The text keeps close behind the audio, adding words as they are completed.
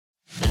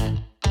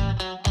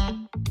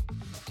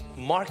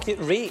Market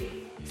rate,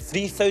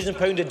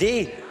 £3,000 a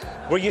day.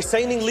 Were you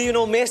signing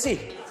Lionel Messi?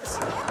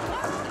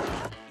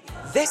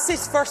 This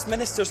is First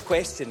Minister's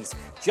questions.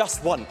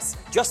 Just once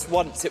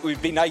it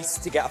would be nice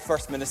to get a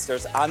First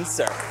Minister's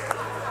answer.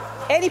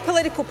 Any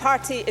political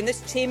party in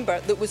this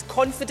chamber that was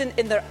confident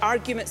in their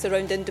arguments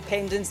around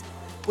independence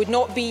would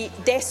not be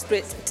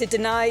desperate to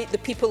deny the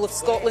people of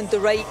Scotland the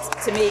right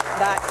to make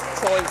that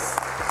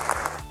choice.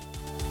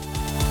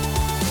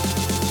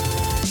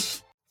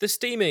 The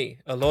Steamy,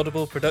 a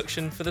laudable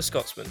production for the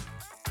Scotsman.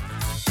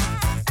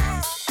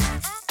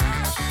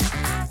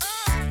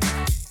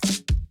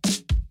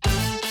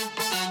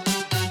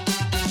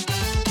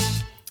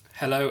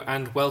 Hello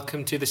and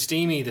welcome to The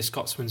Steamy, the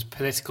Scotsman's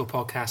political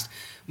podcast.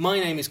 My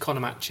name is Conor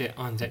Matchett,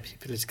 I'm Deputy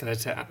Political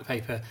Editor at the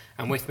paper,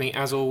 and with me,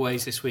 as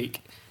always this week,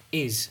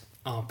 is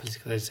our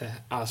Political Editor,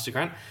 Alistair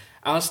Grant.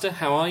 Alistair,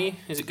 how are you?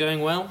 Is it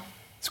going well?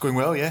 It's going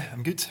well, yeah,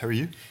 I'm good. How are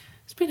you?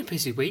 It's been a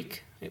busy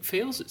week, it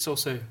feels. It's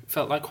also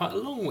felt like quite a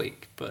long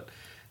week, but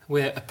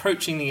we're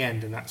approaching the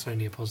end and that's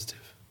only a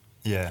positive.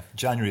 Yeah,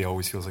 January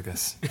always feels like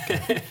this.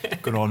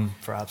 Going on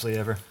for absolutely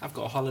ever. I've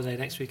got a holiday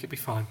next week, it'll be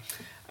fine.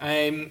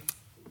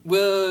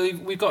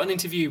 We've got an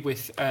interview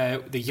with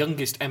the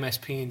youngest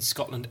MSP in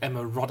Scotland,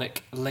 Emma Roddick,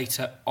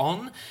 later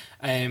on.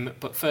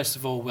 But first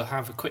of all, we'll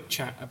have a quick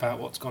chat about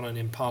what's gone on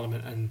in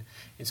Parliament and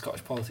in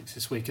Scottish politics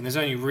this week. And there's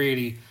only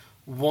really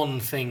one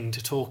thing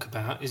to talk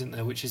about, isn't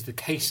there, which is the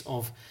case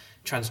of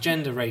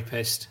transgender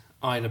rapist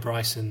Isla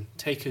Bryson.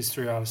 Take us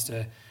through,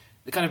 Alistair,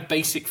 the kind of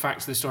basic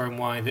facts of the story and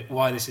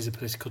why this is a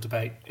political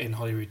debate in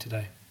Holyrood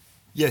today.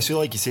 Yeah, so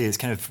like you say, it's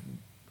kind of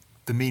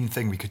the main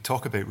thing we could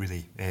talk about,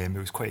 really. It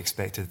was quite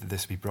expected that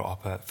this would be brought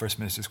up at First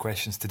Minister's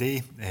Questions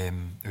today. There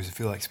was a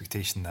full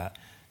expectation that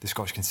the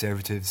Scottish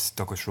Conservatives,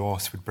 Douglas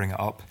Ross, would bring it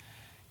up.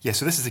 Yeah,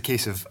 so this is the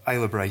case of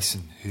Isla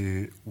Bryson,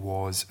 who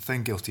was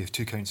found guilty of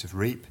 2 counts of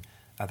rape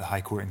at the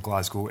High Court in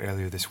Glasgow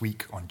earlier this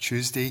week on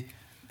Tuesday.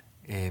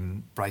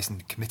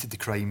 Bryson committed the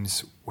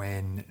crimes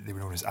when they were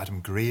known as Adam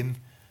Graham,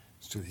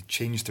 so they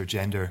changed their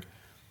gender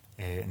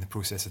in the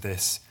process of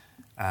this,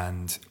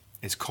 and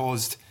it's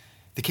caused...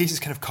 The case has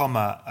kind of come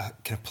at a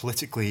kind of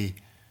politically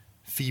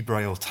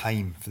febrile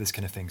time for this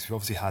kind of thing. So we've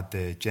obviously had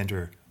the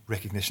gender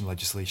recognition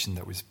legislation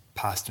that was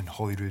passed in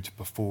Holyrood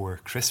before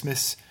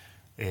Christmas,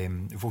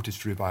 voted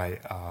through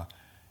by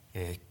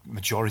a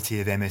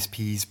majority of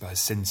MSPs, but has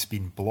since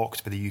been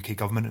blocked by the UK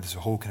government. And there's a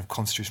whole kind of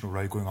constitutional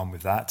row going on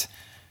with that.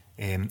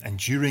 And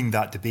during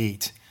that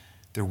debate,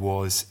 there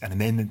was an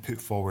amendment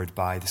put forward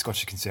by the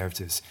Scottish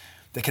Conservatives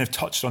that kind of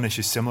touched on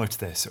issues similar to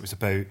this. It was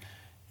about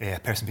a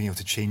person being able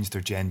to change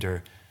their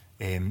gender.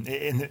 In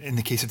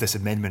the case of this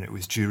amendment, it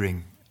was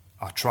during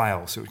a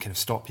trial, so it would kind of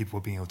stop people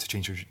being able to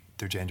change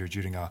their gender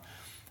during a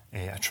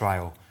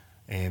trial.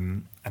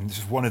 And this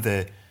was one of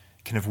the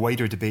kind of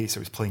wider debates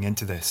that was playing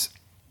into this.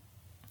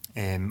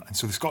 And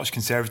so the Scottish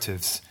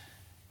Conservatives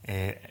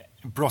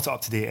brought it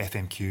up today at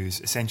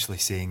FMQs, essentially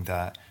saying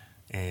that,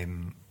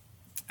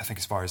 I think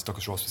as far as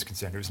Douglas Ross was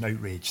concerned, it was an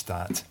outrage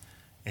that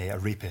a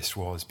rapist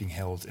was being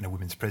held in a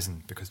women's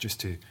prison, because just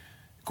to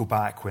go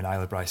back when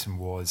Isla Bryson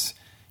was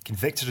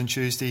convicted on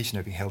Tuesday, she's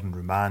now being held in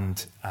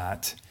remand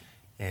at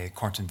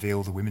Cornton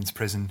Vale, the women's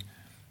prison.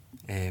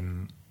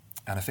 And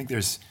I think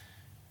there's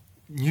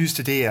news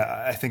today,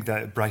 I think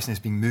that Bryson is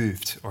being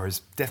moved, or is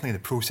definitely in the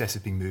process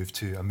of being moved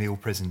to a male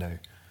prison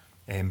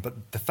now.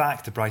 But the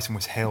fact that Bryson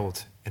was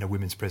held in a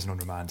women's prison on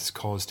remand has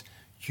caused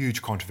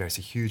huge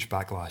controversy, huge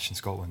backlash in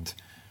Scotland,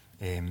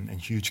 and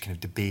huge kind of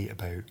debate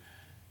about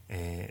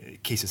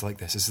cases like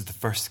this. This is the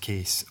first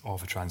case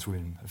of a trans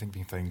woman, I think,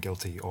 being found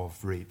guilty of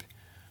rape.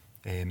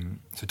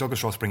 So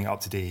Douglas Ross bringing it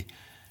up today.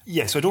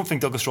 Yeah, so I don't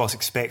think Douglas Ross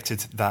expected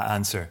that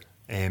answer.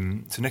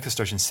 So Nicola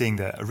Sturgeon saying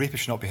that a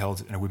rapist should not be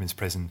held in a women's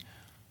prison.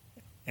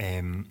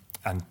 And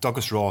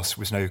Douglas Ross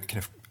was now kind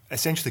of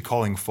essentially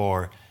calling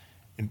for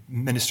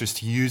ministers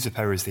to use the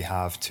powers they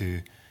have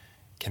to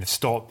kind of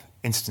stop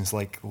incidents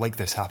like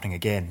this happening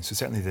again. So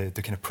certainly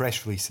the kind of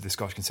press release that the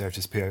Scottish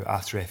Conservatives put out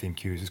after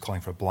FMQs was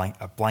calling for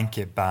a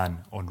blanket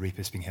ban on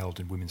rapists being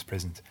held in women's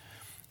prisons.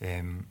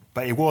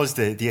 But it was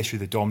the issue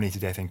that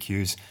dominated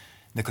FMQs.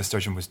 Nicola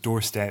Sturgeon was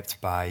doorstepped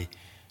by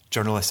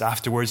journalists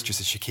afterwards, just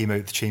as she came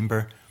out of the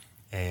chamber,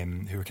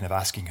 who were kind of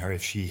asking her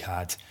if she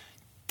had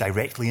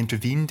directly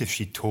intervened, if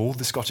she'd told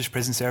the Scottish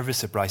Prison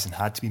Service that Bryson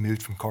had to be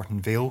moved from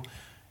Cornton Vale.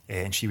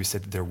 And she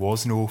said that there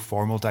was no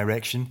formal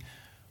direction,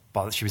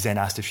 but she was then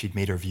asked if she'd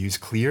made her views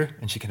clear,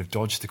 and she kind of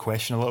dodged the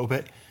question a little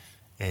bit.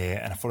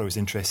 And I thought it was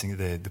interesting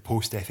that the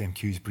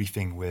post-FMQs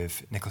briefing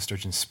with Nicola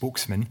Sturgeon's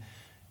spokesman,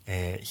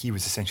 he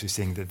was essentially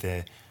saying that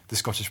the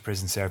Scottish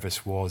Prison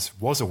Service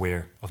was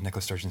aware of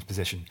Nicola Sturgeon's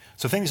position.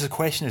 So I think there's a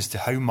question as to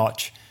how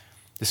much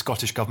the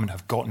Scottish Government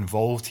have got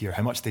involved here,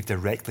 how much they've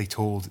directly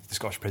told the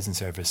Scottish Prison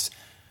Service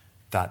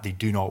that they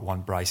do not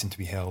want Bryson to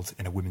be held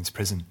in a women's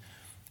prison.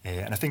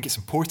 And I think it's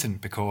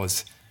important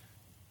because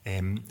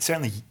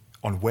certainly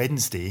on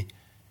Wednesday,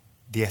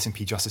 the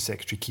SNP Justice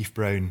Secretary Keith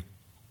Brown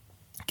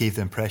gave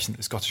the impression that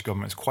the Scottish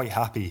Government was quite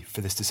happy for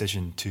this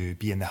decision to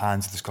be in the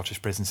hands of the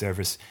Scottish Prison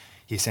Service.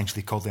 He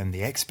essentially called them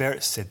the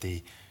experts, said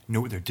they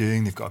know what they're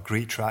doing. They've got a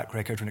great track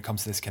record when it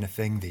comes to this kind of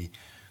thing.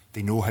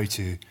 They know how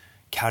to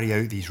carry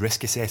out these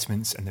risk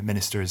assessments, and the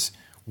ministers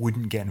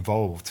wouldn't get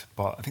involved.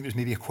 But I think there's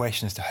maybe a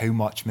question as to how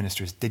much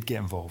ministers did get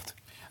involved.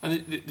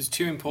 And there's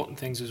two important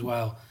things as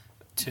well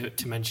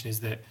to mention, is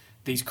that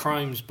these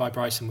crimes by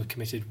Bryson were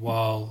committed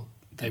while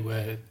they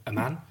were a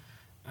man,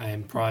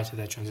 prior to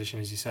their transition,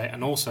 as you say,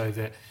 and also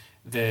that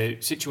the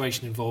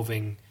situation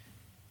involving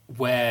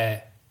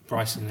where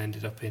Bryson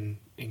ended up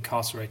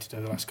incarcerated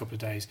over the last couple of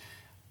days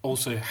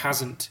also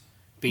hasn't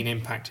been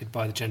impacted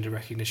by the gender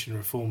recognition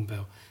reform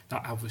bill.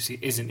 That obviously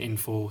isn't in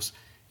force.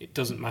 It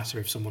doesn't matter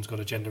if someone's got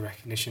a gender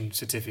recognition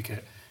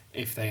certificate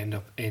if they end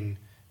up in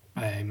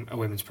a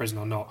women's prison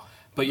or not.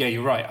 But yeah,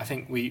 you're right. I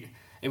think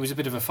it was a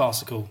bit of a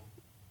farcical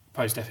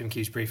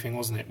post-FMQ's briefing,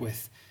 wasn't it,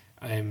 with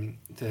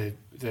the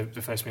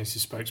First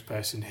Minister's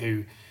spokesperson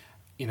who,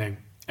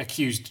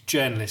 accused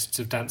journalists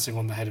of dancing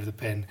on the head of the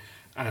pin,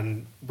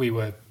 and we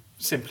were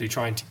simply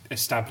trying to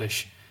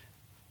establish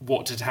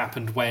what had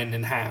happened when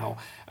and how.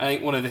 I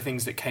think one of the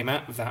things that came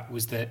out of that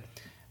was that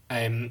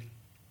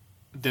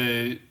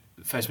the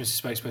First Minister's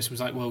spokesperson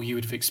was like, well, you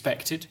would have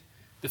expected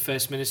the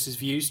First Minister's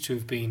views to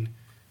have been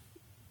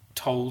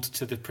told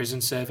to the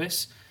prison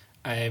service,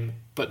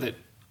 but that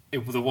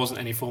there wasn't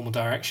any formal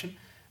direction,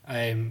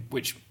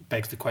 which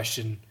begs the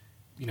question,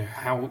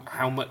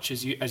 how much,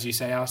 as you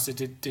say, Alistair,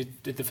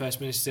 did the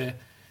First Minister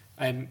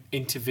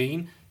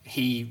intervene?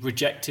 He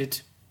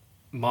rejected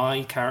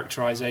my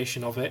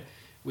characterisation of it,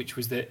 which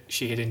was that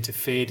she had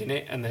interfered in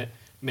it, and that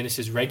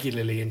ministers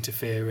regularly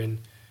interfere in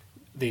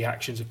the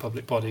actions of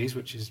public bodies,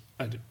 which is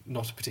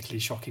not a particularly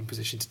shocking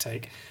position to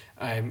take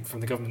from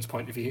the government's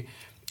point of view.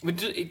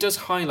 But it does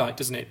highlight,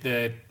 doesn't it,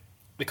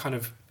 the kind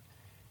of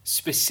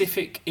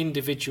specific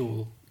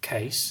individual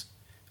case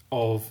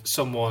of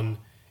someone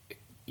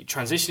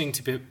transitioning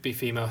to be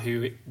female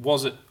who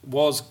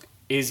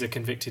is a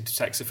convicted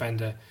sex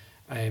offender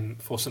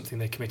for something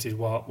they committed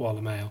while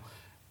a male,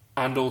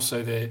 and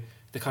also the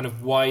kind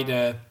of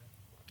wider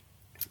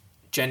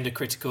gender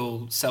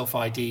critical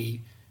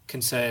self-ID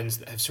concerns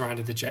that have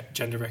surrounded the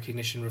gender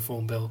recognition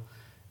reform bill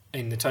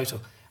in the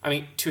total. I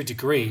mean, to a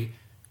degree,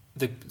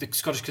 the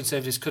Scottish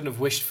Conservatives couldn't have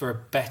wished for a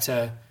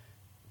better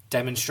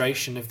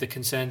demonstration of the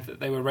concern that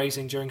they were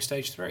raising during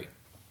stage 3.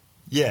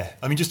 Yeah,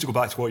 I mean, just to go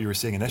back to what you were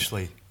saying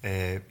initially,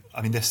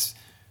 this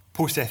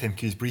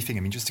post-FMQ's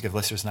briefing, just to give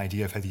listeners an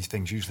idea of how these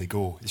things usually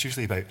go, it's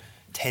usually about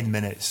 10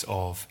 minutes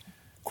of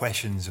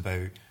questions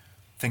about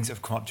things that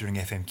have come up during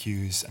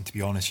FMQs, and to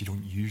be honest, you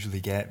don't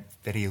usually get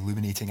very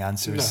illuminating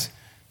answers.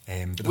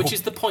 No. Which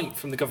is the point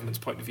from the government's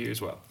point of view as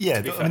well.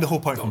 Yeah, the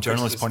whole point from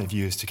journalists' point of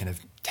view is to kind of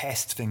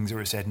test things that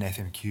were said in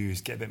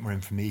FMQs, get a bit more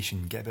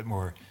information, get a bit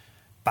more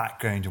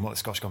background on what the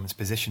Scottish Government's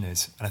position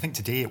is. And I think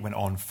today it went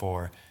on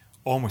for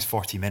almost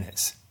 40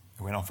 minutes.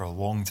 It went on for a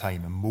long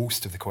time, and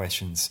most of the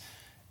questions,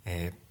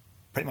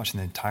 pretty much in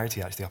the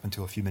entirety actually, up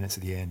until a few minutes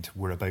at the end,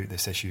 were about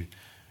this issue.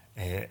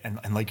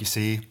 And like you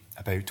say,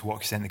 about to what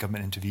extent the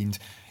government intervened,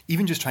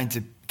 even just trying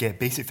to get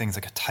basic things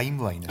like a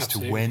timeline as to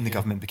when the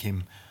government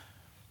became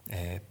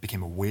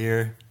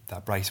aware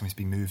that Bryson was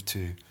being moved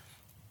to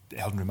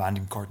held in remand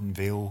in Gordon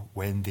Vale,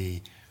 when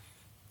they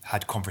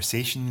had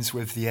conversations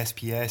with the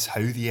SPS,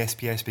 how the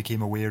SPS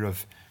became aware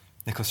of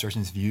Nicola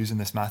Sturgeon's views in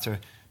this matter.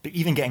 But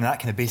even getting that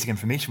kind of basic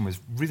information was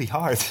really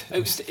hard.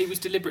 It was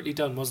deliberately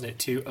done, wasn't it,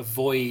 to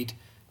avoid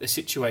the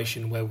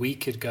situation where we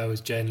could go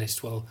as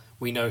journalists, well,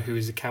 we know who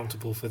is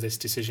accountable for this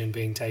decision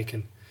being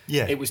taken.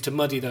 Yeah. It was to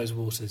muddy those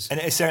waters. And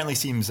it certainly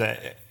seems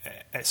that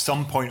at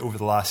some point over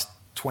the last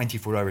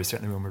 24 hours,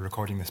 certainly when we're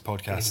recording this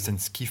podcast,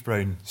 since Keith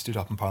Brown stood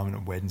up in Parliament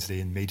on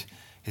Wednesday and made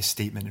his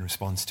statement in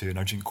response to an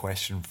urgent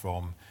question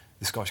from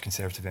the Scottish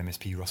Conservative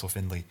MSP, Russell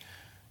Findlay,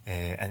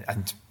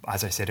 and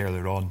as I said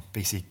earlier on,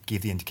 basically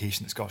gave the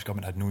indication that the Scottish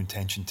Government had no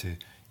intention to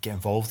get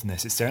involved in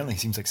this. It certainly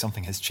seems like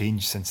something has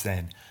changed since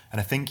then. And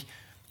I think,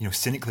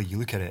 cynically you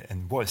look at it,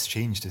 and what has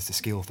changed is the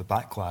scale of the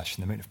backlash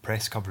and the amount of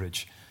press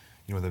coverage,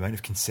 the amount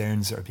of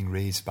concerns that are being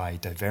raised by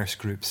diverse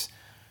groups.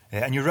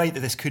 And you're right that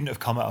this couldn't have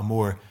come at a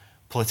more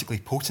politically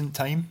potent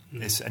time.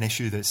 It's an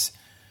issue that's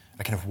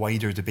a kind of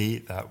wider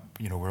debate that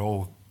we're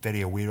all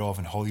very aware of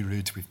in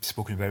Holyrood. We've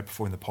spoken about it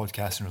before in the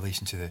podcast in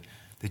relation to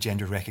the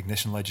gender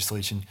recognition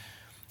legislation.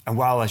 And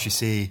while, as you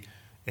say,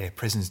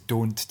 prisons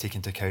don't take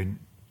into account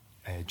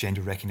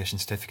gender recognition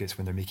certificates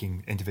when they're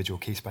making individual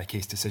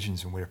case-by-case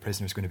decisions on where a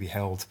prisoner is going to be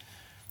held,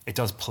 it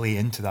does play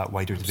into that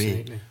wider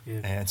debate.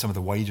 And some of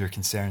the wider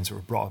concerns that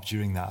were brought up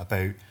during that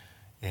about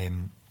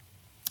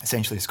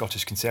essentially the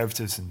Scottish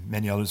Conservatives and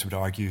many others would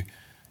argue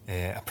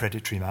a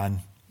predatory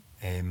man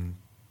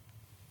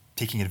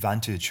taking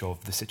advantage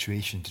of the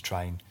situation to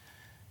try and,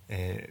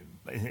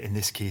 in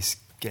this case,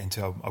 get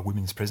into a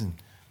women's prison.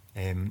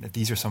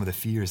 These are some of the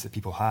fears that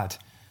people had.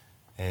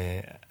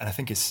 And I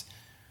think it's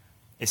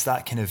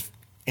that kind of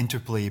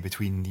interplay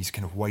between these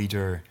kind of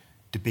wider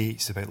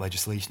debates about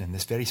legislation. In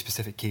this very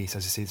specific case,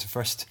 as I say, it's the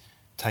first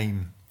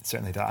time,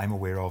 certainly that I'm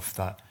aware of,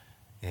 that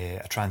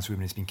a trans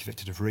woman has been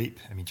convicted of rape.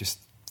 Just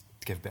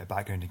to give a bit of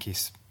background in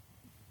case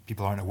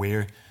people aren't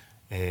aware,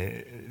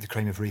 the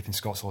crime of rape in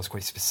Scots law is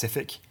quite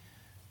specific.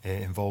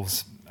 It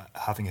involves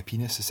having a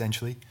penis,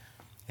 essentially.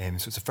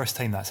 So it's the first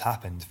time that's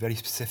happened. Very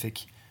specific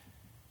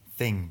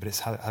thing, but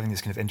it's having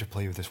this kind of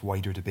interplay with this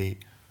wider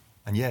debate.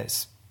 And yeah,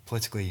 it's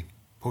politically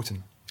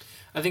potent.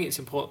 I think it's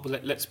important. Well,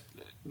 let's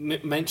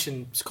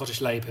mention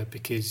Scottish Labour,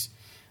 because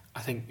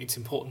I think it's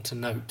important to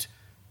note,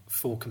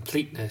 for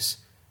completeness,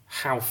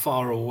 how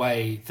far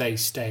away they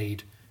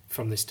stayed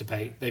from this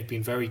debate. They've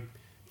been very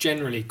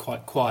generally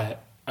quite quiet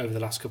over the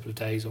last couple of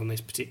days on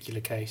this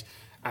particular case.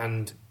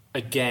 And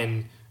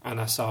again,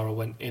 Anna Sarah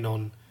went in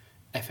on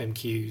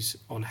FMQs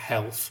on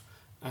health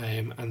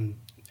and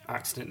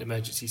accident and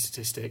emergency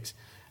statistics.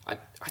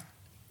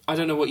 I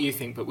don't know what you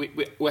think, but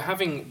we're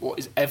having what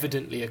is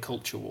evidently a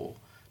culture war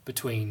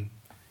between,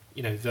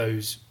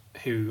 those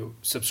who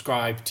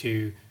subscribe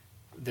to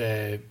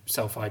the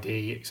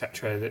self-ID,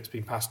 etc., that's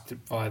been passed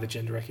via the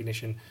Gender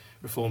Recognition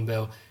Reform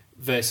Bill,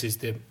 versus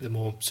the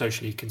more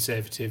socially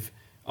conservative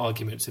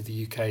arguments of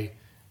the UK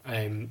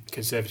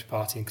Conservative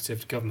Party and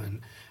Conservative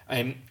government.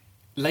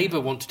 Labour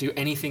want to do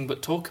anything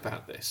but talk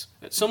about this.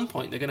 At some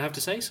point, they're going to have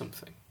to say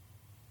something.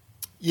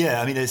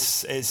 Yeah, I mean,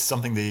 it's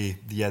something they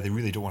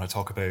really don't want to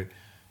talk about.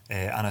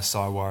 Anna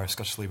Sarwar,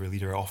 Scottish Labour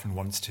leader, often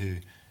wants to,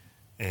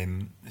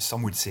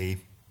 some would say,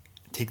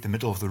 take the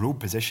middle of the road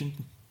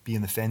position, be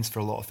on the fence for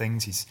a lot of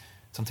things. He's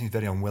sometimes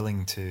very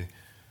unwilling to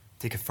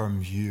take a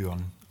firm view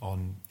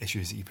on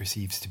issues that he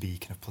perceives to be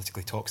kind of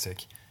politically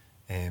toxic.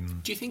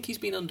 Do you think he's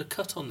been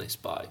undercut on this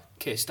by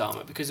Keir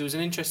Starmer? Because there was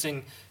an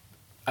interesting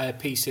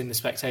piece in The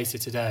Spectator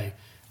today.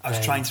 I was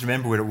trying to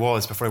remember where it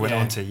was before I went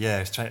on to it.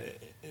 Yeah,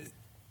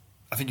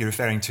 I think you're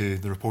referring to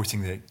the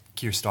reporting that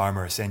Keir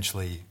Starmer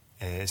essentially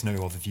is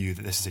now of the view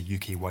that this is a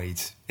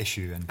UK-wide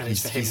issue, and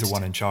he's the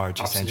one in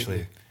charge.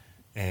 Absolutely.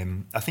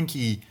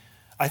 Essentially.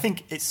 I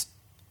think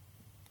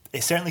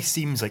it certainly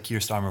seems like Keir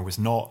Starmer was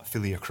not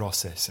fully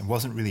across this and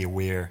wasn't really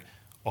aware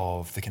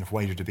of the kind of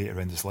wider debate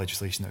around this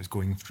legislation that was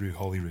going through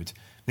Holyrood.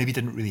 Maybe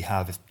didn't really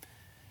have,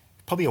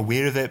 probably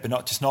aware of it, but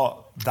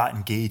not that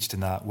engaged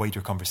in that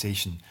wider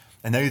conversation.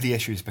 And now the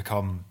issue has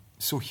become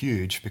so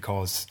huge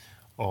because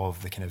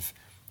of the kind of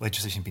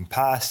legislation being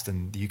passed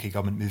and the UK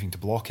government moving to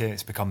block it.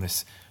 It's become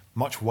this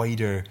much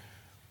wider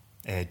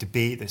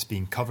debate that's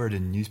being covered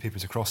in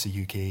newspapers across the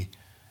UK,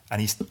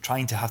 and he's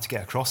trying to have to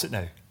get across it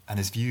now. And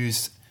his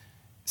views,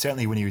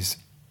 certainly when he was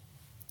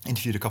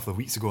interviewed a couple of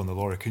weeks ago on the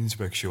Laura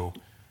Kuenssberg show,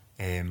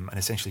 and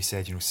essentially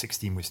said,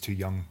 16 was too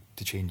young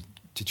to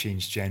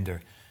change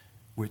gender,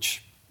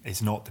 which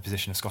is not the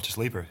position of Scottish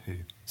Labour, who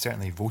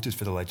certainly voted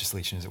for the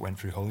legislation as it went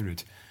through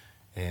Holyrood.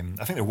 I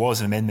think there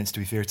was an amendments, to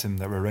be fair to them,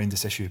 that were around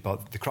this issue,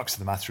 but the crux of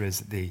the matter is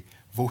that they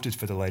voted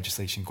for the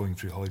legislation going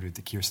through Holyrood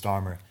that Keir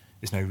Starmer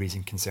is now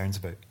raising concerns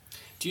about.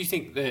 Do you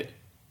think that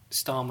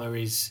Starmer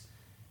is,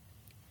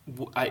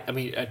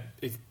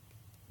 it's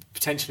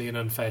potentially an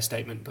unfair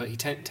statement, but he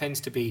tends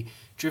to be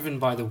driven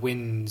by the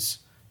winds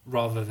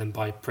rather than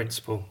by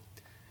principle?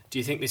 Do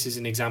you think this is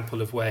an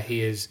example of where he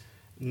has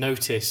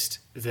noticed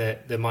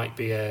that there might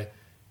be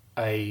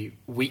a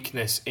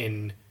weakness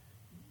in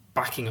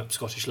backing up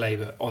Scottish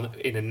Labour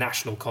in a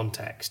national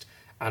context,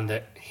 and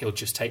that he'll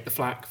just take the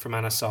flak from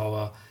Anna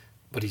Sarwar,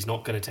 but he's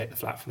not going to take the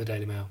flak from the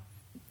Daily Mail?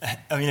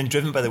 I mean, and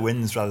driven by the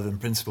winds rather than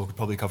principle could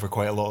probably cover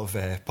quite a lot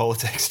of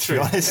politics, to be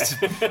honest.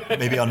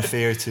 Maybe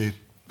unfair to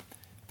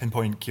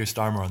pinpoint Keir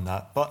Starmer on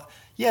that. But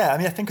yeah, I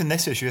mean, I think on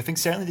this issue, I think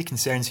certainly the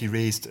concerns he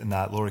raised in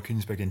that Laura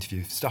Kuenssberg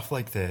interview, stuff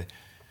like the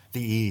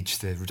age,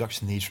 the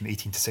reduction in age from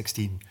 18 to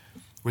 16,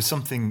 was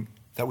something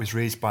that was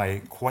raised by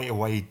quite a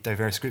wide,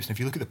 diverse groups. And if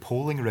you look at the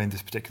polling around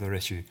this particular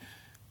issue,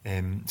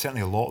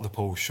 certainly a lot of the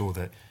polls show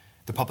that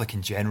the public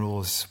in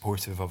general is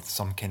supportive of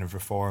some kind of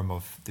reform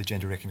of the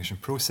gender recognition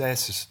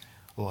process. There's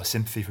a lot of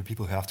sympathy for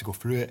people who have to go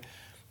through it.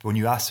 But when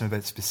you ask them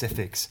about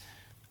specifics,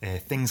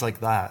 things like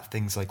that,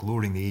 things like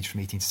lowering the age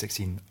from 18 to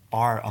 16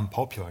 are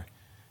unpopular.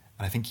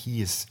 And I think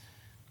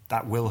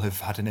that will have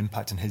had an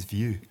impact on his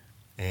view.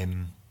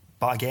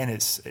 But again,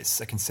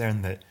 it's a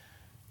concern that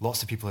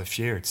lots of people have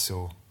shared.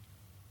 So,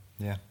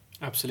 yeah.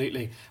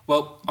 Absolutely.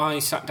 Well, I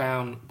sat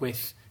down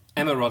with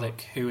Emma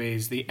Roddick, who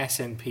is the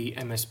SNP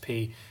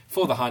MSP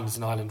for the Highlands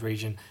and Islands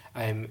region.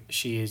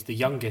 She is the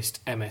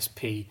youngest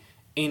MSP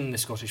in the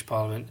Scottish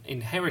Parliament,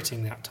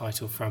 inheriting that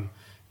title from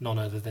none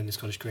other than the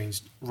Scottish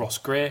Greens' Ross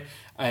Greer.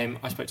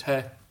 I spoke to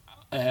her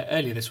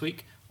earlier this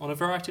week on a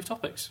variety of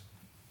topics.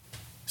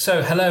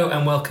 So, hello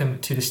and welcome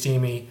to the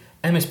steamy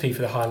MSP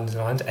for the Highlands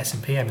and Islands,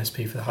 SNP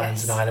MSP for the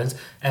Highlands and Islands,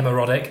 Emma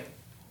Roddick.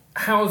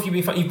 How have you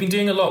been? You've been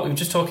doing a lot. We were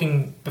just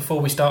talking before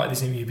we started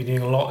this interview. You've been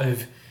doing a lot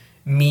of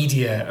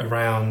media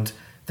around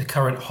the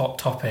current hot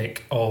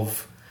topic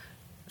of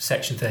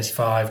Section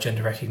 35,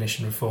 gender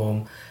recognition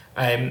reform.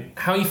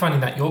 How are you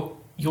finding that?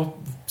 You're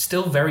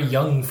still very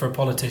young for a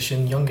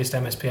politician, youngest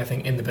MSP, I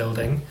think, in the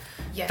building.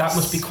 Yes. That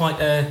must be quite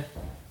a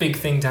big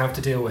thing to have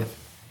to deal with.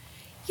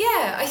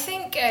 Yeah, I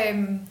think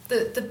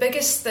the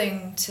biggest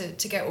thing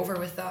to get over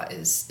with that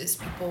is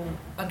people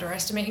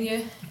underestimating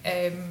you,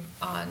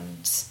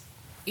 and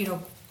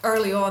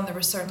early on there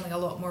was certainly a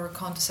lot more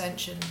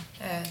condescension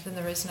than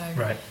there is now.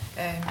 Right.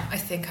 I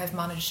think I've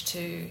managed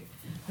to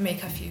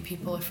make a few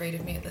people afraid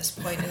of me at this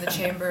point in the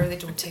chamber. They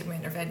don't take my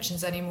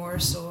interventions anymore,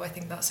 so I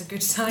think that's a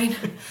good sign.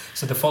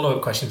 So the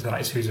follow-up question to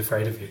that is, who's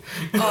afraid of you?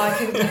 Oh, I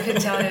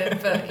can tell you,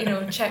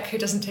 but check who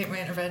doesn't take my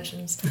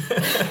interventions.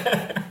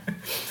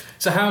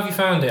 So how have you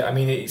found it? I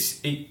mean,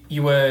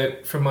 you were,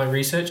 from my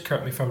research,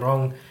 correct me if I'm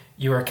wrong,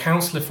 you were a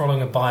councillor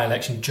following a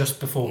by-election just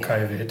before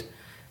COVID,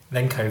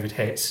 then COVID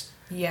hits.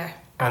 Yeah.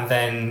 And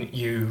then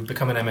you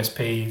become an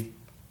MSP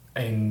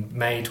in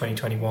May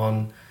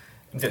 2021.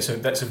 That's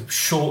a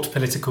short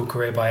political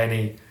career by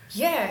any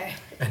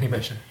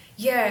measure.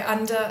 Yeah,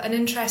 and an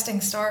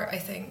interesting start, I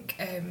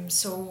think.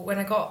 So when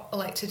I got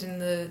elected in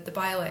the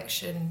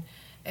by-election,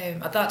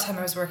 at that time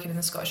I was working in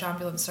the Scottish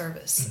Ambulance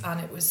Service,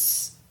 and it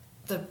was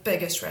the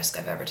biggest risk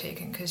I've ever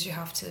taken because you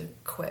have to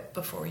quit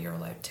before you're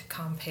allowed to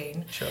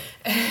campaign. Sure.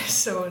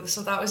 So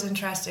that was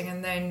interesting,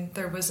 and then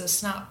there was a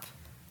snap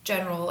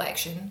general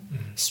election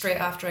straight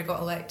after I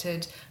got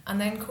elected,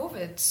 and then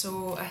COVID.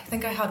 So I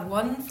think I had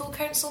one full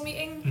council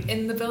meeting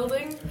in the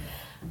building,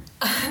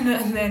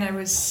 and then I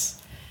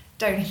was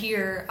down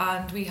here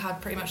and we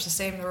had pretty much the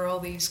same. There were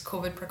all these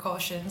COVID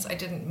precautions. I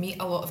didn't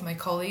meet a lot of my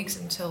colleagues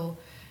until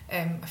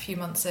a few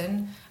months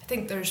in. I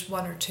think there's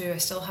one or two I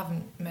still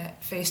haven't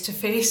met face to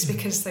face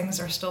because things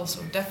are still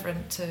so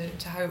different to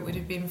how it would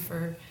have been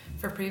for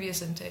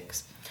previous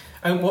intakes.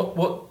 And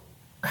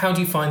how do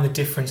you find the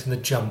difference in the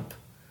jump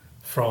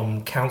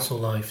from council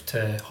life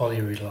to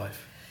Holyrood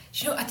life?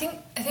 I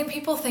think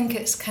people think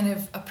it's kind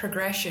of a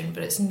progression,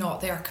 but it's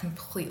not. They are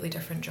completely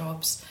different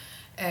jobs.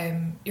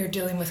 You're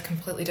dealing with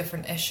completely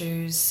different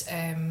issues.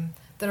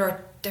 There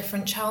are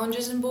different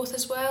challenges in both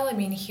as well. I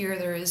mean, here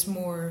there is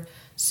more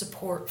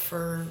support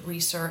for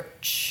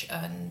research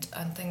and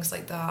things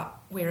like that,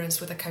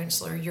 whereas with a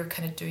counsellor you're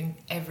kind of doing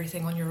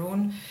everything on your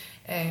own.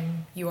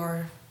 You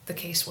are the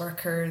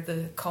caseworker,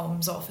 the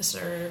comms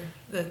officer,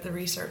 the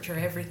researcher,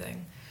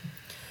 everything.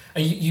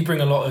 You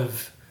bring a lot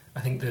of, I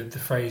think the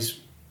phrase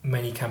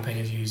many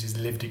campaigners use is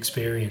lived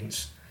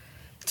experience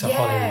to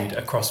Holyrood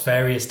across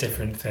various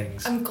different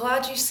things. I'm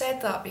glad you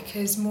said that,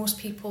 because most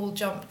people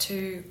jump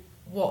to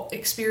what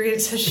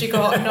experience has she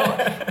got,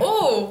 not,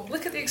 oh,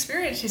 look at the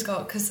experience she's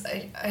got, because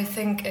I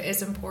think it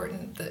is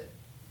important that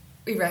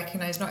we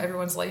recognise not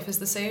everyone's life is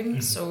the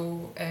same.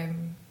 So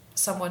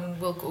someone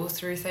will go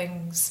through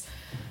things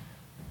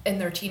in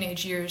their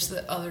teenage years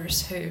that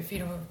others who've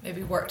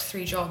maybe worked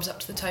 3 jobs up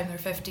to the time they're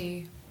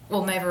 50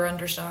 will never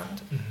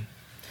understand.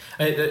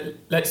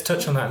 Let's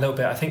touch on that a little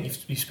bit. I think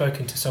you've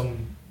spoken to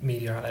some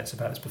media outlets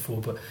about this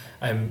before, but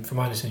from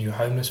my understanding, you were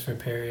homeless for a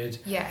period.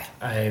 Yeah.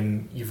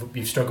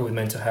 You've struggled with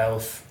mental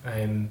health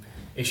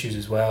issues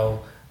as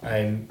well.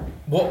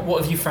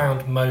 What have you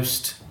found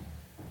most?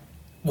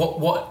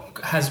 What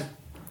has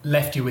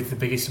left you with the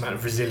biggest amount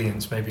of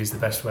resilience? Maybe is the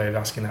best way of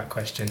asking that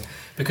question,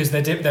 because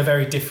they're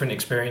very different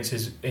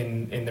experiences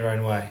in their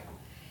own way.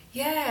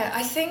 Yeah,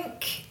 I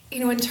think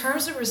in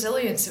terms of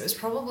resilience, it was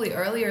probably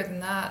earlier than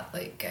that.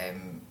 Like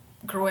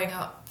growing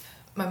up,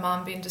 my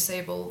mum being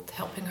disabled,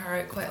 helping her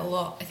out quite a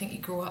lot. I think you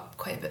grow up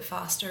quite a bit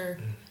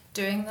faster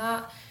doing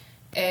that.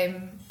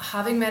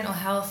 Having mental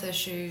health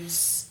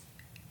issues,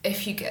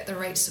 if you get the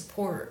right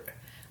support,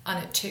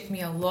 and it took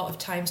me a lot of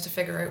times to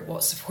figure out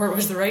what support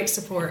was the right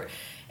support.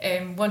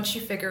 Once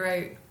you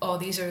figure out,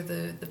 these are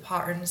the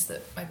patterns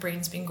that my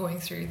brain's been going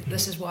through,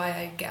 this is why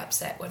I get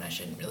upset when I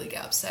shouldn't really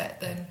get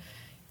upset, then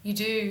you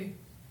do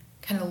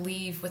kind of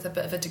leave with a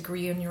bit of a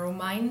degree in your own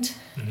mind.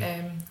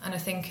 And I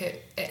think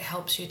it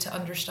helps you to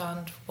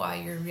understand why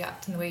you're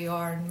reacting the way you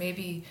are, and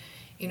maybe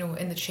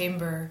in the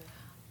chamber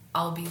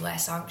I'll be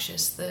less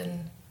anxious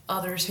than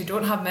others who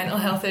don't have mental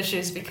health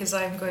issues, because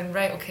I'm going,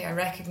 right, okay, I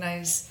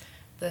recognise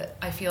that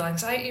I feel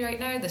anxiety right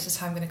now, this is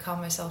how I'm going to calm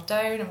myself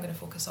down, I'm going to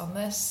focus on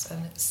this,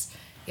 and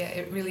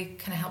it really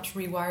kind of helps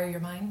rewire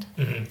your mind.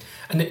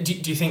 And do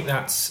you think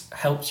that's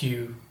helped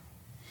you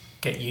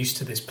get used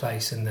to this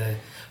place, and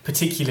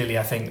particularly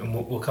I think, and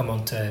we'll come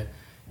on to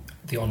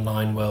the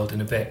online world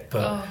in a bit,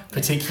 but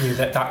particularly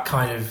that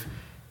kind of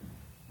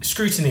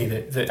scrutiny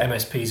that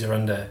MSPs are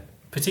under,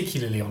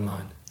 particularly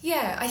online?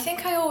 Yeah, I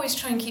think I always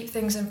try and keep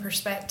things in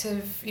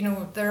perspective.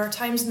 There are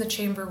times in the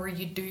chamber where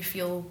you do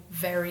feel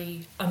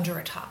very under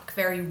attack,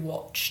 very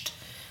watched,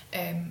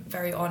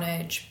 very on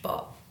edge,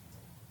 but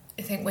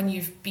I think when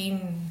you've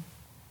been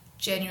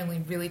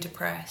genuinely really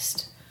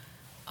depressed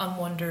and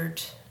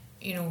wondered,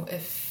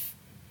 if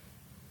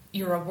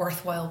you're a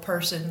worthwhile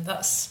person,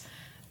 that's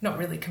not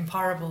really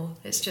comparable.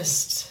 It's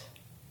just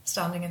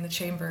standing in the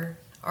chamber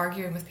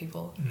arguing with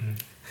people.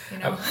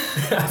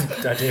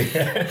 I do.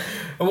 Yeah.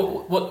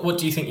 What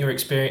do you think your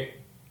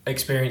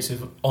experience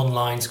of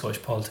online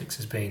Scottish politics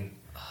has been?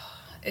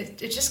 It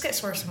just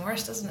gets worse and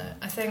worse, doesn't it?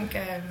 I think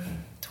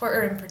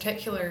Twitter in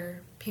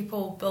particular,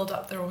 people build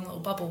up their own little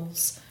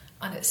bubbles,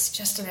 and it's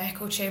just an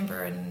echo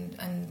chamber,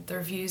 and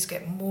their views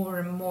get more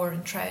and more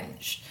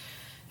entrenched.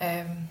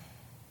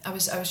 I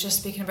was just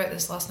speaking about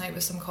this last night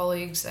with some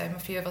colleagues. A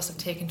few of us have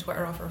taken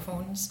Twitter off our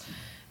phones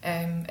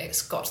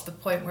It's got to the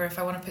point where if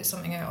I want to put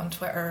something out on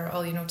Twitter,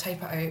 I'll,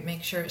 type it out,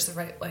 make sure it's the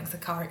right length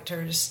of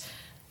characters,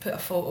 put a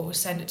photo,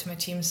 send it to my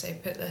team, say,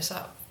 put this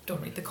up,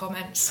 don't read the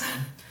comments.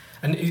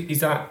 And is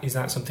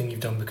that something you've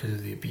done because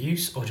of the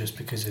abuse or just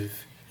because of...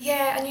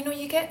 Yeah, and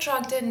you get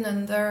dragged in,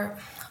 and a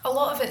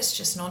lot of it's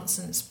just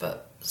nonsense,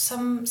 but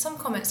some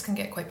comments can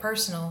get quite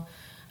personal.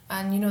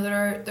 And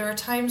there are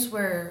times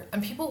where,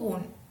 and people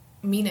won't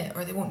mean it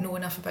or they won't know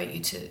enough about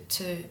you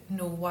to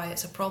know why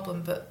it's a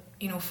problem, but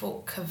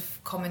folk have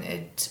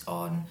commented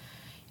on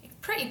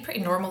pretty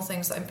normal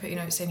things that I'm putting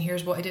out, saying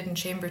here's what I did in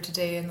chamber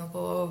today, and they'll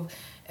go,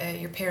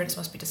 your parents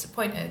must be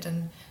disappointed,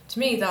 and to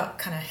me that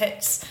kind of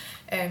hits,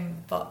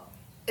 but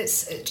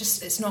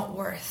it's not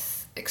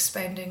worth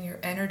expending your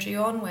energy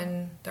on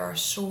when there are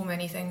so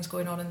many things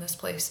going on in this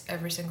place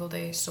every single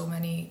day, so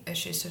many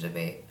issues to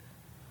debate.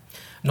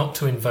 Not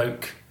to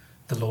invoke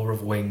the law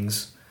of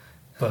wings,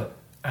 but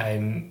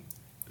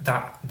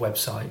that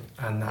website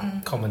and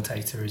that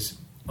commentator is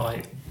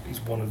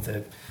one of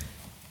the...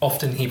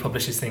 Often he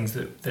publishes things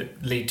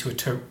that lead to a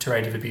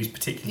tirade of abuse,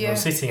 particularly on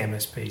sitting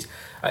MSPs.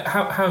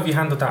 How have you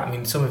handled that? I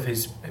mean, some of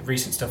his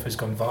recent stuff has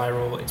gone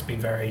viral. It's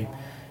been very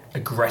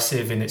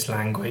aggressive in its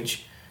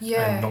language.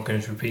 Yeah. I'm not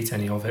going to repeat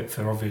any of it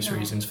for obvious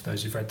reasons for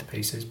those who've read the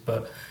pieces.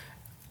 But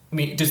I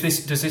mean, does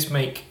this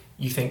make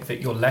you think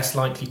that you're less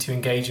likely to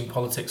engage in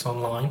politics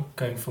online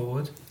going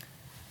forward?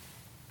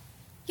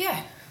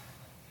 Yeah.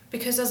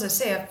 Because, as I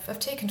say, I've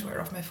taken Twitter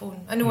off my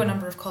phone. I know a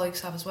number of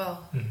colleagues have as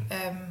well.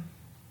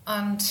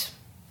 And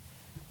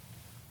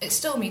it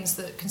still means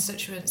that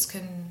constituents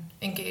can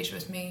engage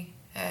with me.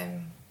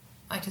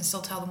 I can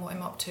still tell them what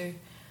I'm up to.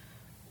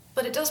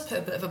 But it does put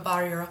a bit of a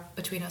barrier up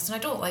between us, and I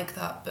don't like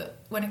that. But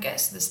when it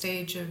gets to the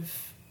stage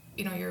of,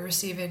 you're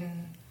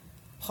receiving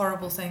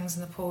horrible things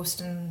in the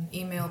post and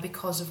email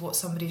because of what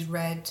somebody's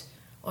read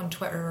on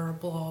Twitter or a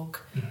blog,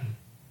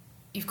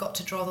 you've got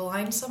to draw the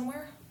line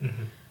somewhere.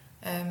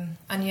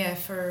 And yeah,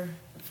 for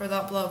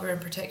that blogger in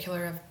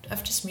particular,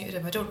 I've just muted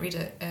him. I don't read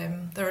it.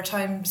 There are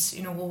times,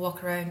 we'll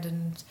walk around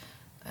and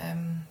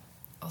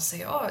I'll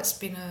say, oh, it's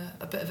been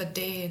a bit of a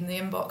day in the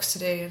inbox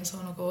today, and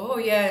someone will go, oh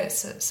yeah,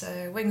 it's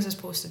Wings is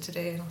posted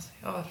today, and I'll say,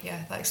 oh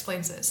yeah, that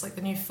explains it. It's like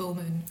the new full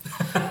moon.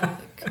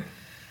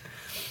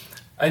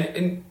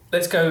 And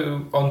let's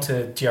go on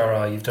to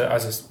GRI. You've done,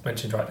 as I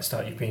mentioned right at the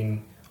start, you've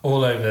been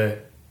all over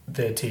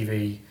the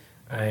TV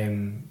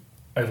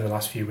over the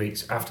last few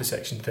weeks after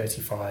Section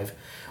 35.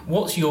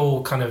 What's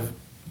your kind of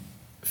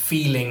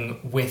feeling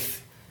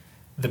with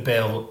the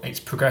bill,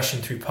 its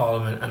progression through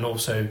Parliament, and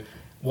also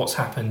what's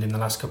happened in the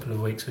last couple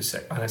of weeks?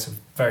 And it's a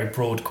very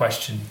broad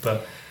question,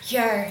 but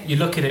you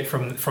look at it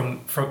from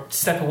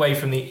step away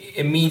from the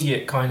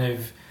immediate kind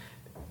of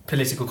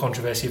political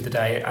controversy of the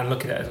day and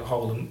look at it as a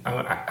whole, and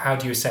how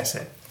do you assess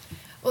it?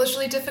 Well, it's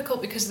really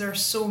difficult because there are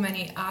so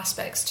many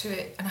aspects to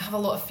it, and I have a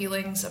lot of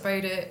feelings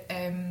about it.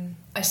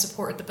 I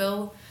supported the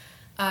bill.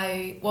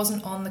 I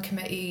wasn't on the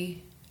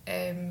committee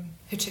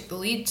who took the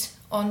lead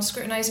on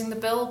scrutinising the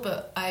bill,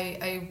 but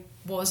I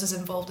was as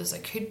involved as I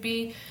could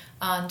be,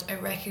 and I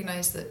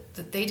recognise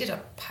that they did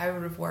a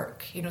power of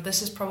work.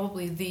 This is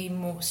probably the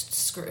most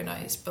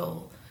scrutinised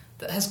bill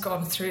that has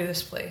gone through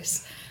this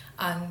place,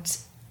 and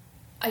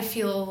I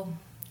feel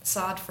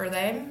sad for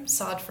them,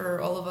 sad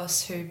for all of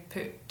us who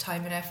put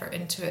time and effort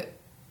into it,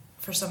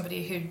 for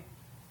somebody who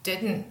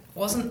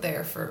wasn't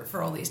there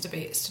for all these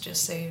debates to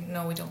just say,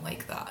 no, we don't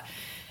like that.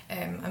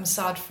 I'm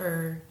sad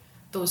for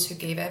those who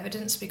gave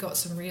evidence. We got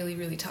some really,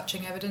 really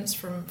touching evidence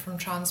from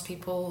trans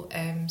people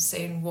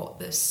saying what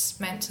this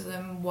meant to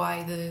them,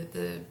 why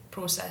the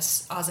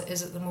process as it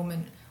is at the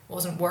moment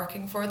wasn't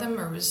working for them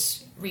or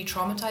was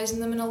re-traumatising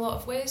them in a lot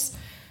of ways.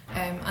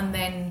 And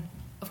then,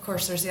 of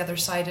course, there's the other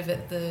side of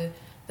it, the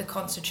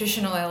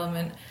constitutional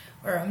element,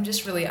 where I'm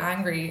just really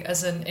angry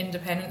as an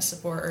independent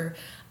supporter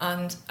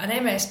and an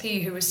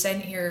MSP who was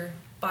sent here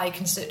by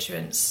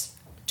constituents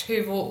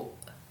to vote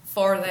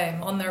for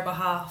them on their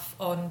behalf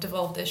on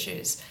devolved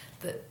issues,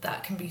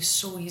 that can be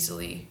so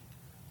easily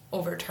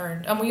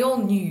overturned. And we all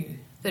knew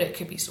that it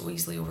could be so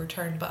easily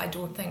overturned, but I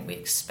don't think we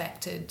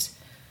expected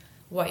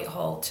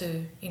Whitehall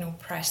to,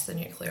 press the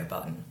nuclear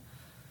button.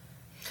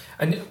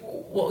 And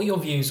what are your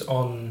views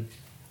on,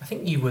 I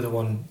think you were the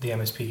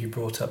MSP who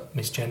brought up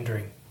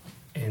misgendering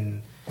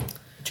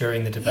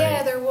during the debate.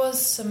 Yeah, there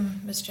was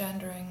some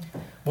misgendering.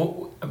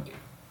 Well,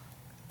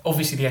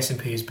 obviously the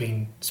SNP has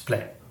been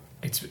split.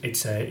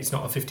 It's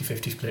not a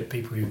 50-50 split.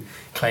 People who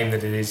claim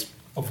that it is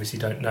obviously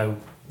don't know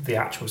the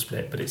actual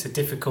split, but it's a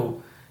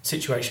difficult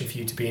situation for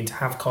you to be in, to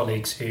have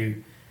colleagues who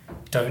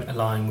don't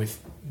align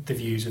with the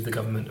views of the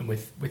government and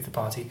with the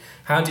party.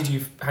 How did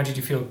you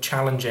feel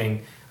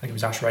challenging, I think it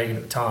was Ash Reagan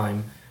at the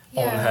time,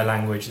 on her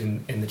language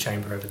in the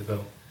chamber over the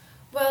bill?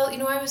 Well,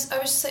 I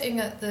was sitting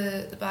at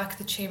the back of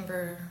the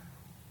chamber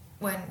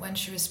when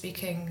she was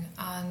speaking,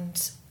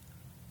 and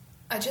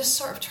I just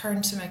sort of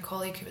turned to my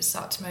colleague who was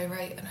sat to my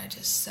right, and I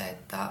just said,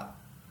 that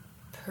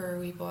poor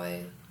wee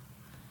boy,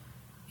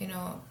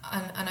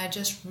 and I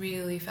just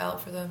really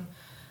felt for them.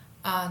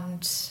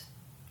 And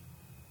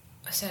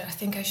I said, I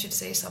think I should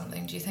say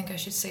something. Do you think I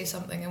should say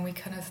something? And we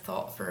kind of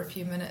thought for a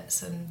few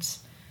minutes, and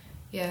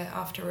yeah,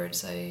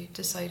 afterwards I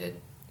decided,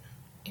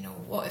 you know,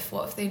 what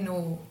if they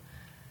know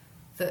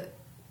that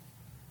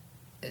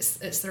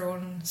it's their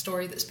own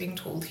story that's being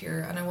told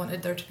here, and I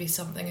wanted there to be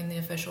something in the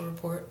official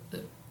report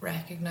that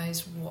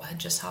recognised what had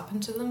just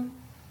happened to them.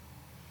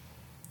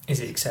 Is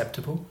it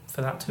acceptable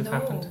for that to have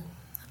happened?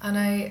 And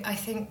I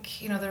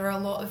think, you know, there are a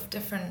lot of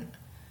different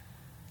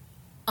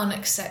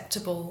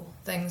unacceptable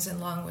things in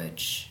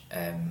language,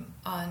 and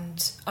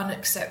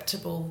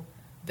unacceptable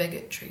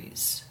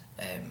bigotries,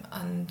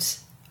 and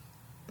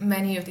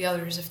many of the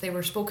others, if they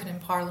were spoken in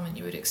Parliament,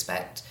 you would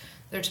expect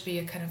there to be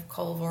a kind of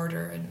call of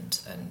order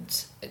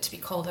and it to be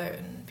called out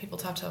and people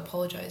to have to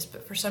apologise.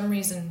 But for some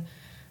reason,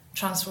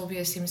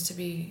 transphobia seems to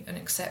be an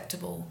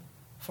acceptable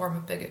form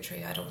of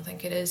bigotry. I don't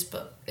think it is,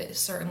 but it's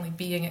certainly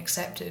being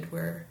accepted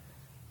where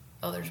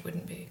others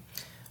wouldn't be.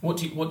 What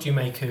do you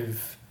make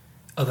of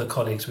other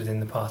colleagues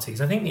within the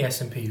parties? I think the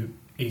SNP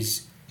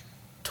is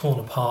torn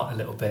apart a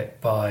little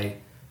bit by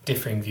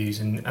differing views,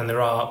 and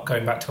there are,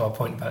 going back to our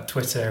point about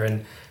Twitter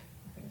and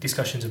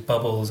discussions of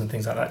bubbles and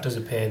things like that, does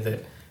appear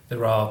that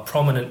there are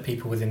prominent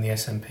people within the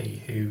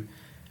SNP who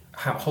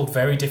hold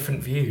very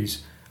different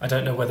views. I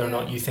don't know whether or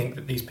not you think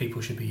that these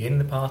people should be in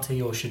the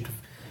party or should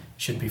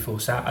be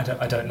forced out.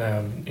 I don't know.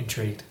 I'm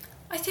intrigued.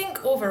 I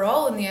think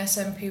overall in the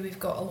SNP we've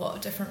got a lot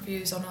of different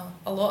views on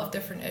a lot of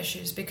different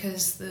issues,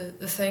 because the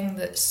thing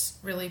that's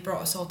really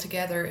brought us all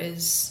together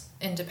is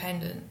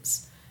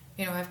independence.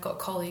 You know, I've got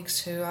colleagues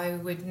who I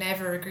would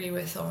never agree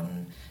with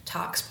on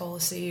tax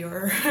policy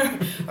or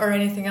or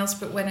anything else,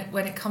 but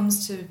when it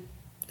comes to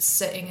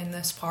sitting in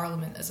this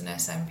Parliament as an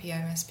SNP,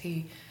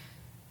 MSP,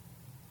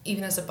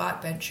 even as a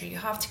backbencher, you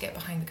have to get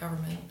behind the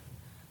government.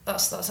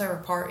 That's our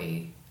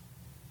party,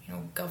 you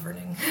know,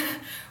 governing.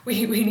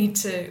 we need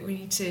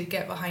to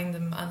get behind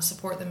them and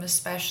support them,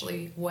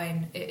 especially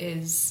when it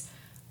is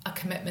a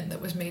commitment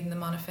that was made in the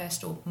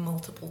manifesto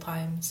multiple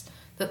times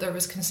that there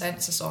was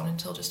consensus on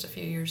until just a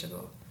few years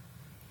ago.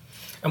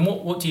 And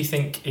what do you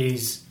think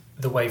is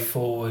the way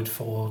forward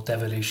for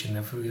devolution?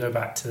 If we go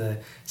back to the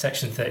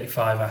Section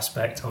 35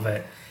 aspect of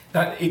it,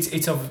 that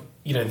it's of,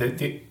 you know,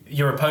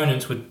 your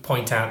opponents would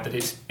point out that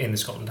it's in the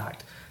Scotland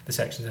Act, the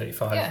Section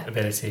 35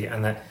 ability,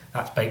 and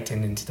that's baked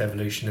into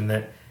devolution, and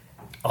that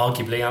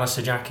arguably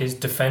Alistair Jack is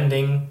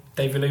defending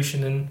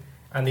devolution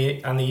and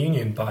the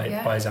union by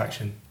his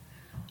action.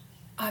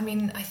 I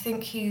mean, I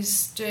think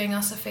he's doing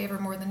us a favour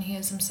more than he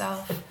is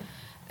himself.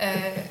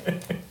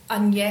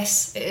 And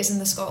yes, it is in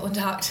the Scotland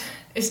Act.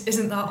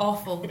 Isn't that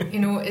awful? You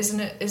know,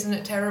 isn't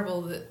it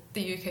terrible that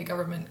the UK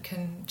government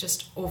can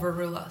just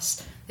overrule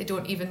us? They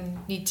don't even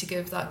need to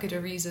give that good a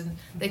reason.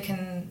 They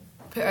can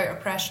put out a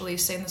press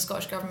release saying the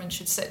Scottish government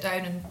should sit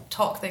down and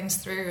talk things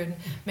through and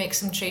make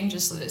some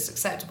changes so that it's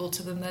acceptable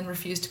to them, then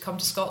refuse to come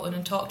to Scotland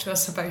and talk to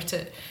us about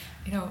it.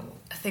 You know,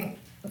 I think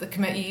the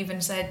committee even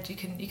said you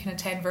can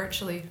attend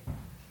virtually.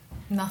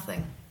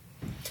 Nothing.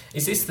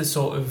 Is this the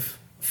sort of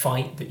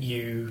fight that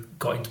you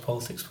got into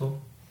politics for?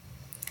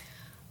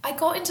 I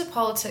got into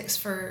politics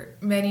for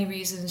many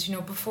reasons. You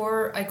know,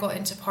 before I got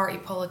into party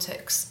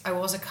politics, I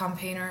was a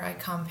campaigner. I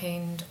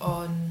campaigned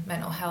on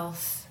mental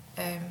health,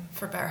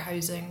 for better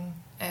housing,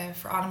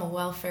 for animal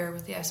welfare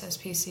with the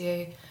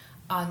SSPCA,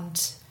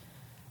 and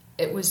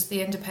it was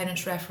the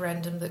independence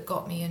referendum that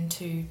got me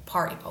into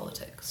party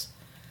politics.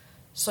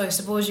 So I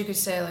suppose you could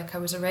say, like, I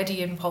was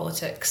already in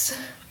politics,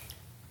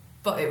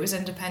 but it was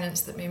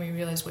independence that made me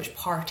realise which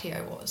party I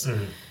was.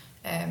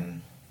 Mm-hmm.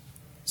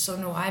 So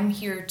no, I'm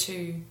here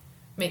to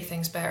make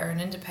things better,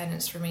 and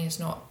independence for me is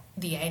not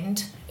the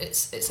end.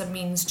 It's a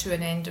means to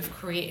an end of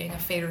creating a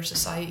fairer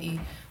society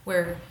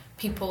where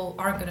people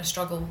aren't going to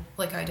struggle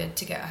like I did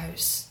to get a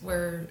house,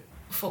 where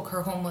folk who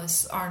are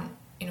homeless aren't,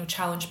 you know,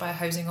 challenged by a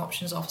housing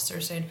options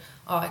officer saying,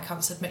 oh, I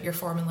can't submit your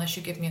form unless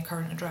you give me a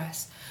current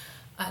address,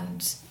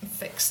 and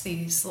fix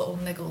these little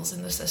niggles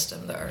in the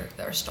system that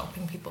are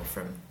stopping people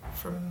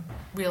from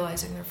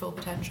realising their full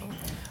potential.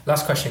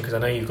 Last question, because I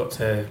know you've got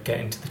to get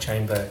into the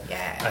chamber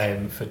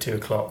for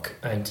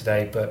 2:00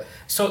 today, but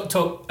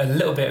talk a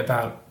little bit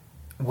about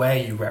where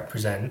you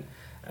represent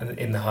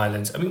in the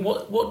Highlands. I mean,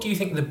 what do you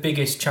think the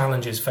biggest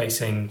challenges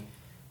facing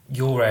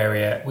your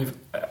area?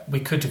 We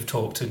could have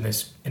talked in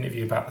this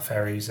interview about the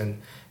ferries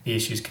and the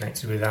issues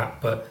connected with that,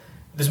 but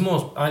there's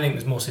more. I think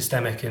there's more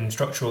systemic and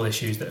structural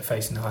issues that are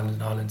facing the Highlands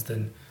and Islands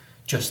than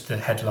just the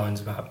headlines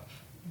about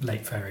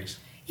late ferries.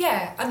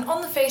 Yeah, and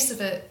on the face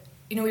of it,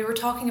 you know, we were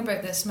talking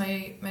about this.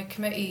 My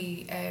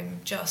committee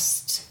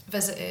just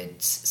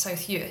visited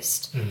South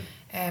Uist,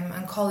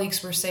 and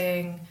colleagues were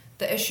saying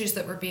the issues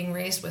that were being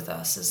raised with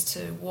us as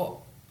to what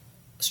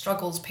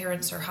struggles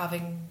parents are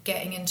having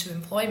getting into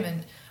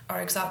employment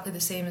are exactly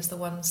the same as the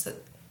ones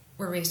that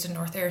were raised in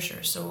North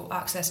Ayrshire, so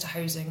access to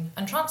housing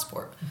and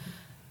transport. Mm-hmm.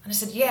 And I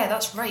said, yeah,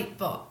 that's right,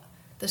 but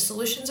the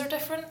solutions are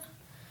different.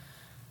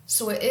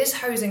 So it is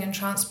housing and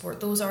transport.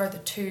 Those are the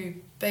two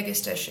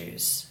biggest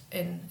issues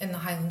in the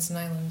Highlands and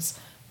Islands.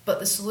 But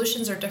the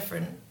solutions are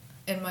different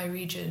in my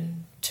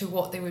region to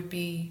what they would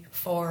be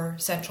for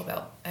Central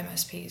Belt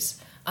MSPs.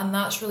 And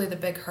that's really the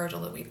big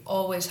hurdle that we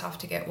always have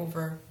to get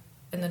over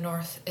in the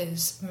North,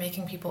 is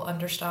making people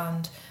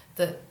understand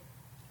that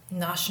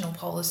national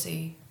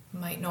policy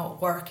might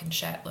not work in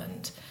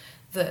Shetland,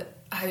 that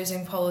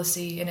housing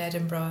policy in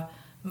Edinburgh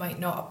might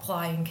not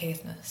apply in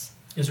Caithness.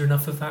 Is there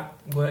enough of that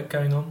work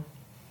going on?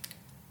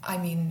 I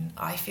mean,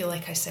 I feel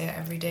like I say it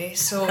every day,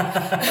 so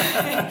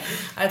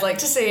I'd like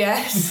to say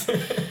yes.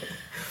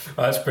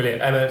 Well, that's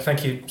brilliant. Emma,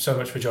 thank you so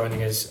much for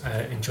joining us.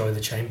 Enjoy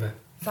the chamber.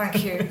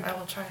 Thank you. I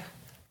will try.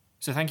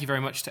 So thank you very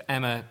much to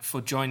Emma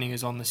for joining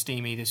us on the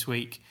Steamy this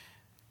week.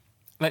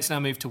 Let's now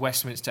move to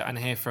Westminster and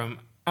hear from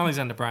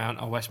Alexander Brown,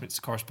 our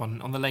Westminster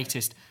correspondent, on the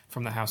latest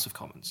from the House of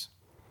Commons.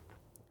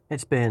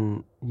 It's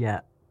been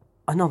yet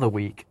another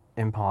week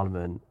in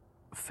Parliament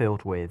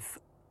filled with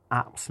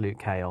absolute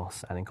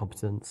chaos and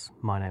incompetence.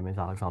 My name is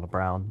Alexander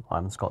Brown.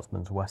 I'm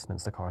Scotsman's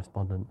Westminster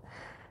correspondent,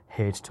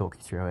 here to talk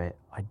you through it,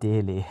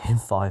 ideally in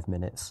 5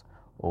 minutes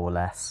or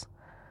less.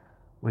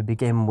 We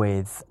begin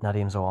with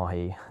Nadhim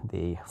Zawahi,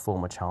 the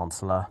former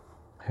Chancellor,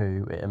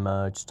 who, it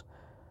emerged,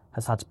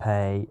 has had to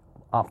pay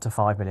up to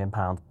 £5 million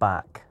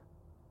back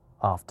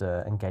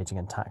after engaging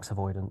in tax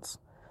avoidance,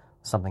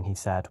 something he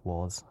said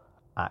was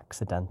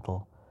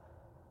accidental.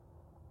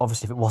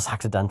 Obviously, if it was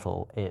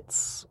accidental,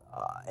 it's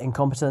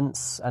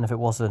incompetence, and if it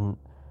wasn't,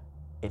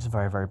 it's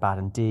very, very bad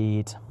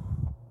indeed.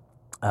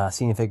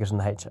 Senior figures in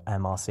the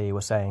HMRC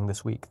were saying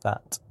this week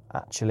that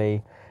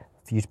actually,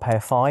 for you to pay a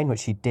fine,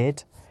 which he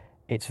did,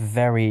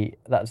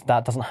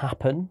 that doesn't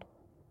happen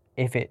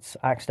if it's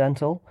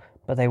accidental,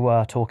 but they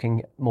were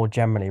talking more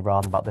generally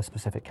rather about this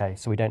specific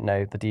case, so we don't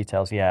know the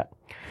details yet.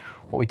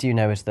 What we do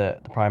know is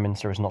that the Prime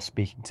Minister is not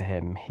speaking to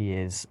him. He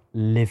is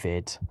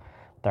livid.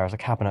 There is a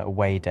Cabinet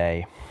away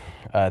day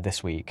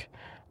this week.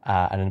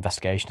 An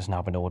investigation has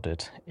now been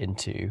ordered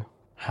into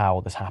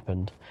how this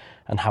happened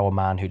and how a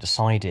man who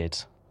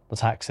decided the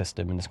tax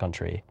system in this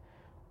country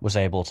was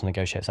able to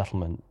negotiate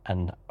settlement,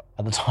 and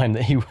at the time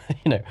that he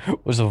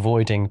was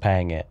avoiding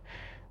paying it,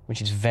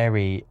 which is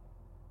very,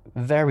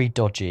 very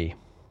dodgy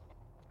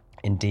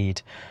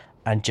indeed.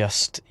 And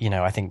just,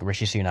 I think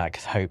Rishi Sunak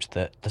hoped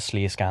that the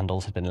sleaze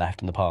scandals had been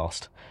left in the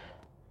past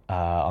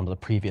under the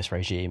previous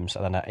regimes,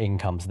 and then in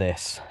comes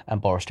this,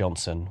 and Boris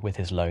Johnson with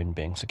his loan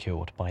being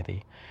secured by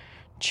the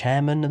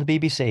chairman of the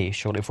BBC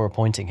shortly before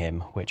appointing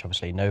him, which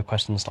obviously no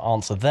questions to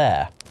answer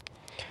there.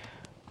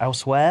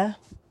 Elsewhere,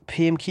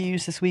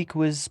 PMQs this week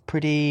was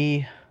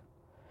pretty...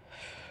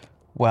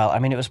 Well,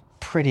 it was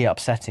pretty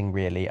upsetting,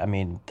 really.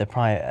 not the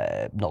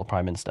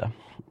Prime Minister,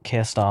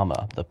 Keir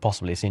Starmer, the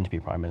possibly soon-to-be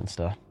Prime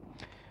Minister,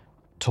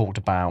 talked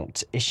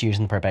about issues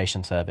in the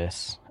probation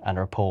service and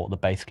a report that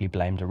basically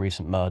blamed a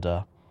recent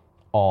murder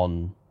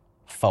on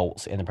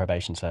faults in the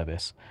probation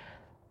service,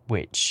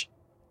 which,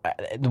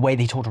 the way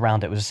they talked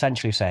around it was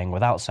essentially saying,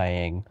 without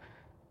saying,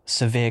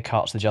 severe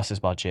cuts to the justice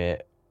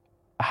budget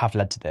have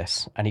led to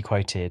this. And he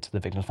quoted the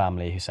victim's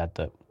family, who said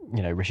that,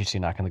 Rishi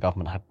Sunak and the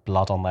government had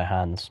blood on their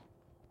hands,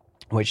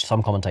 which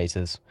some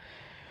commentators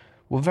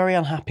were very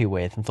unhappy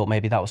with and thought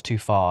maybe that was too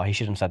far. He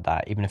shouldn't have said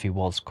that, even if he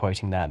was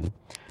quoting them.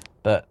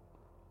 But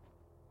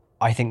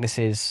I think this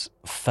is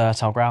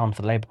fertile ground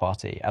for the Labour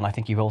Party, and I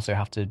think you also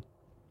have to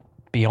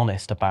be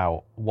honest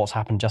about what's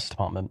happened in the Justice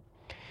Department.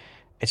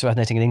 It's worth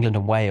noting in England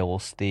and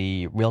Wales,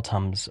 the real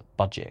terms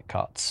budget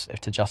cuts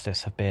to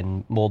justice have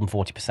been more than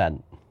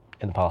 40%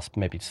 in the past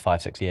maybe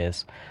 5-6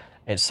 years.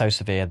 It's so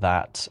severe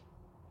that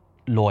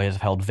lawyers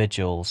have held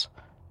vigils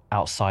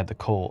outside the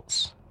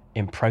courts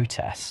in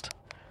protest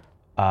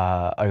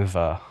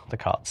over the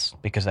cuts,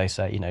 because they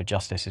say,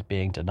 justice is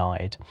being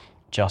denied.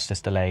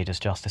 Justice delayed is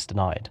justice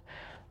denied.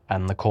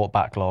 And the court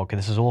backlog,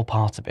 this is all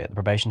part of it. The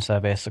probation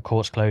service, the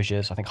courts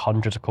closures, I think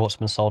hundreds of courts have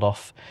been sold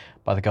off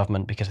by the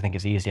government because I think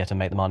it's easier to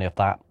make the money off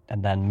that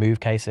and then move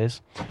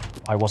cases.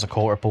 I was a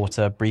court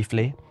reporter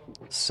briefly,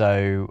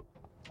 so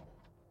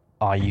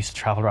I used to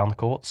travel around the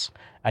courts,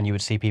 and you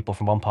would see people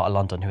from one part of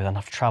London who would then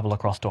have to travel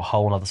across to a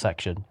whole other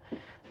section.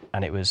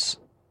 And it was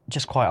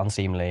just quite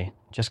unseemly,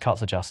 just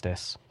cuts of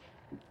justice.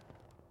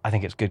 I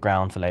think it's good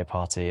ground for the Labour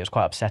Party. It was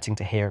quite upsetting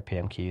to hear at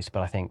PMQs,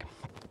 but I think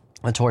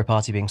the Tory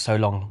party being so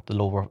long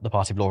the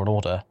party of law and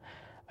order,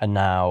 and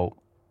now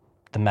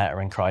the Met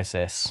are in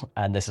crisis,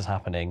 and this is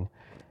happening,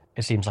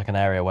 it seems like an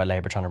area where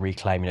Labour are trying to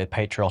reclaim,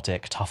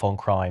 patriotic, tough on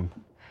crime,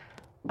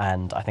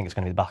 and I think it's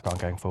going to be the background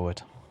going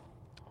forward.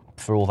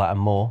 For all that and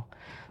more,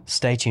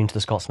 stay tuned to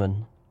The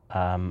Scotsman,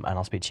 and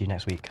I'll speak to you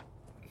next week.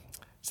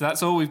 So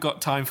that's all we've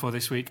got time for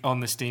this week on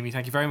The Steamy.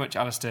 Thank you very much,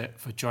 Alistair,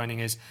 for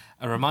joining us.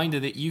 A reminder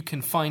that you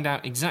can find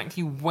out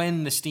exactly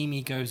when The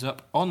Steamy goes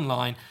up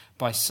online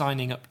by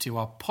signing up to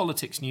our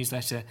politics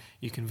newsletter.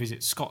 You can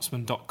visit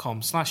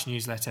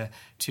scotsman.com/newsletter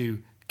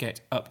to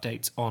get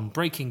updates on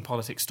breaking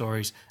politics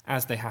stories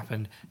as they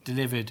happen,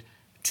 delivered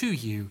to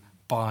you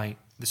by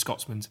The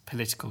Scotsman's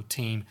political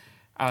team.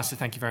 Alistair,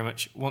 thank you very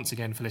much once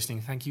again for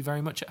listening. Thank you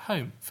very much at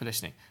home for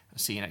listening. I'll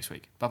see you next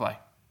week. Bye-bye.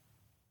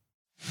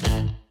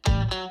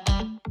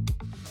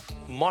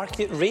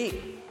 Market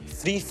rate,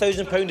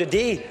 £3,000 a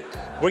day.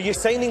 Were you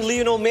signing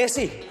Lionel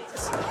Messi?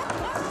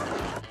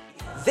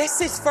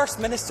 This is First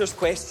Minister's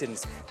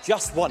questions.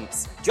 Just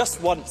once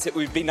it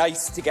would be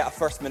nice to get a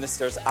First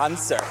Minister's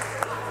answer.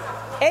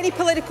 Any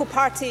political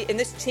party in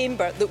this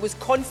chamber that was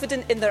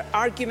confident in their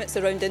arguments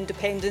around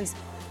independence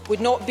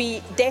would not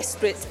be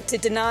desperate to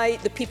deny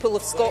the people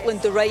of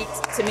Scotland the right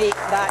to make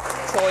that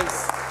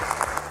choice.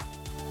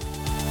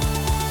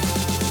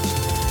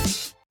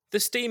 The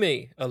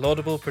Steamy, a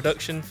laudable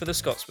production for The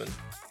Scotsman.